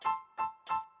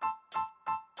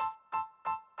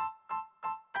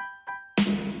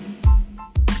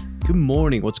Good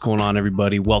morning. What's going on,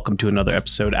 everybody? Welcome to another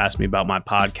episode, Ask Me About My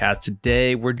Podcast.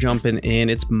 Today, we're jumping in.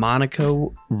 It's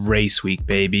Monaco Race Week,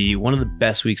 baby. One of the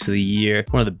best weeks of the year.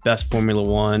 One of the best Formula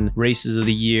One races of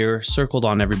the year. Circled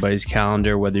on everybody's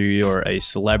calendar, whether you're a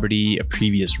celebrity, a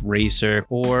previous racer,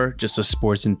 or just a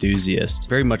sports enthusiast.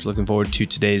 Very much looking forward to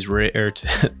today's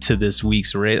to this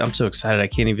week's race. I'm so excited I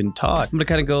can't even talk. I'm going to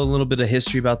kind of go a little bit of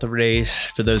history about the race.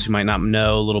 For those who might not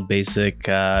know, a little basic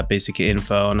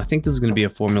info. And I think this is going to be a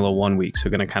Formula One week, so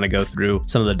we're going to kind of go through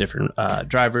some of the different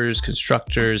drivers,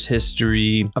 constructors,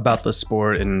 history about the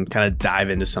sport, and kind of dive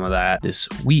into some of that this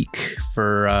week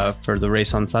for the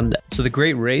race on Sunday. So the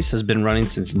Great Race has been running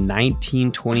since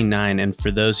 1929, and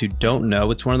for those who don't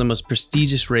know, it's one of the most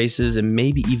prestigious races and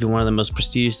maybe even one of the most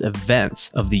prestigious events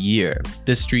of the year.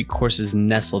 This street course is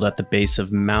nestled at the base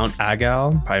of Mount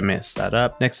Agao, probably messed that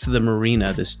up, next to the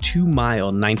marina. This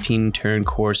 2-mile 19-turn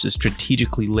course is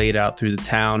strategically laid out through the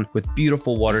town with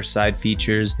beautiful waterside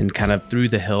features and kind of through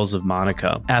the hills of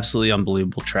Monaco. Absolutely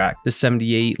unbelievable track. The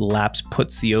 78 laps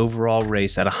puts the overall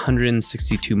race at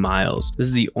 162 miles. This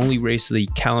is the only race of the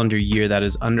calendar year that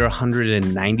is under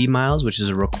 190 miles, which is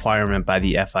a requirement by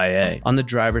the FIA. On the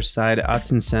driver's side,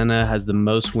 Ayrton Senna has the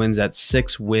most wins at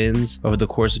 6 wins over the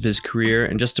course of his career,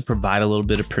 and just to provide a little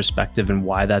bit of perspective and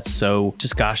why that's so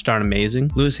just gosh darn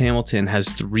amazing, Lewis Hamilton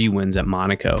has 3 wins at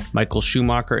Monaco. Michael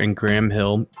Schumacher and Graham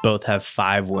Hill both have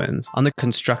 5 wins. On the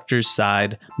constructors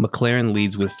side, McLaren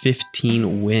leads with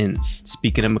 15 wins.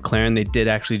 Speaking of McLaren, they did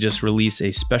actually just release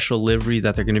a special livery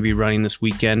that they're going to be running this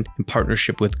weekend in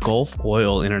partnership with Gulf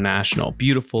Oil International.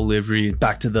 Beautiful livery,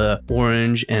 back to the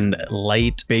orange and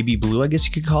light baby blue, I guess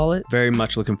you could call it. Very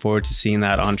much looking forward to seeing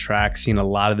that on track, seeing a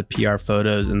lot of the PR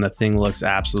photos, and the thing looks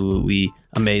absolutely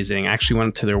amazing. I actually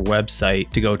went to their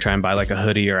website to go try and buy like a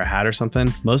hoodie or a hat or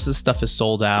something. Most of the stuff is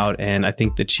sold out, and I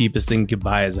think the cheapest thing you could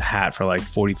buy is a hat for like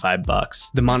 45 bucks.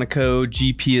 The Monaco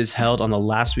GP is held on the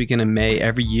last weekend in May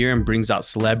every year and brings out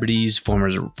celebrities,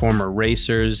 former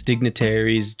racers,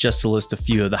 dignitaries, just to list a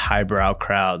few of the highbrow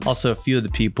crowds. Also a few of the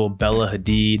people, Bella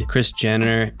Hadid, Kris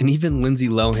Jenner, and even Lindsay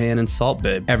Lohan and Salt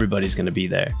Bae. Everybody's going to be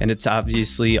there. And it's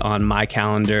obviously on my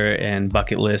calendar and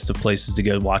bucket list of places to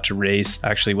go watch a race. I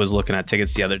actually was looking at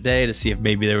tickets the other day to see if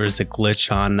maybe there was a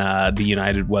glitch on the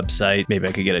United website. Maybe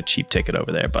I could get a cheap ticket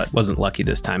over there, but wasn't lucky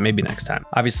this time. Maybe next time.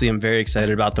 Obviously, I'm very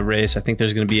excited about the race. I think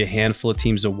there's going to be a handful of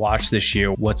teams to watch this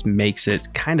year. What makes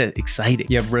it kind of exciting?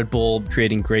 You have Red Bull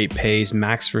creating great pace.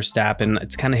 Max Verstappen,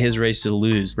 it's kind of his race to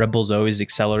lose. Red Bull's always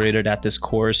accelerated at this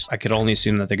course. I could only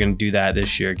assume that they're going to do that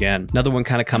this year again. Another one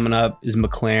kind of coming up is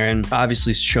McLaren.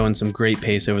 Obviously showing some great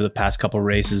pace over the past couple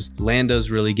races.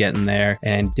 Lando's really getting there,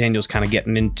 and Daniel's kind of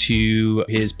getting into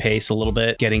his pace a little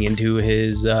bit, getting into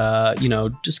his,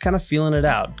 just kind of feeling it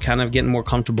out, kind of getting more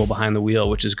comfortable behind the wheel,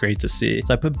 which is great to see.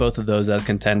 So I put both of those as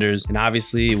contenders, and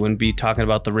obviously wouldn't be talking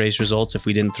about the race results if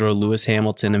we didn't throw Lewis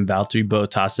Hamilton and Valtteri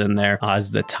Bottas in there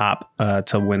as the top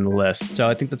to win the list. So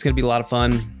I think that's going to be a lot of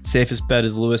fun. Safest bet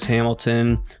is Lewis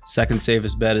Hamilton. Second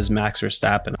safest bet is Max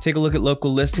Verstappen. Take a look at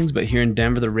local listings, but here in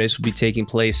Denver, the race will be taking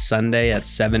place Sunday at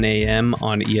 7 a.m.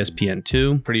 on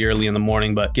ESPN2. Pretty early in the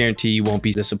morning, but guarantee you won't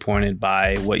be disappointed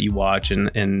by what you watch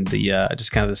and the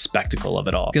just kind of the spectacle of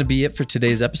it all. It's going to be it for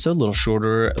today's episode. A little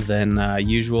shorter than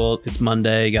usual. It's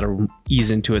Monday. Got to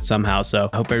ease into it somehow. So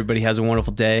I hope everybody has a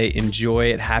wonderful day. Enjoy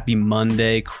it. Happy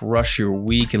Monday. Crush your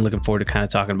week, and looking forward to kind of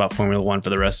talking about Formula One for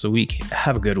the rest of the week.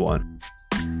 Have a good one.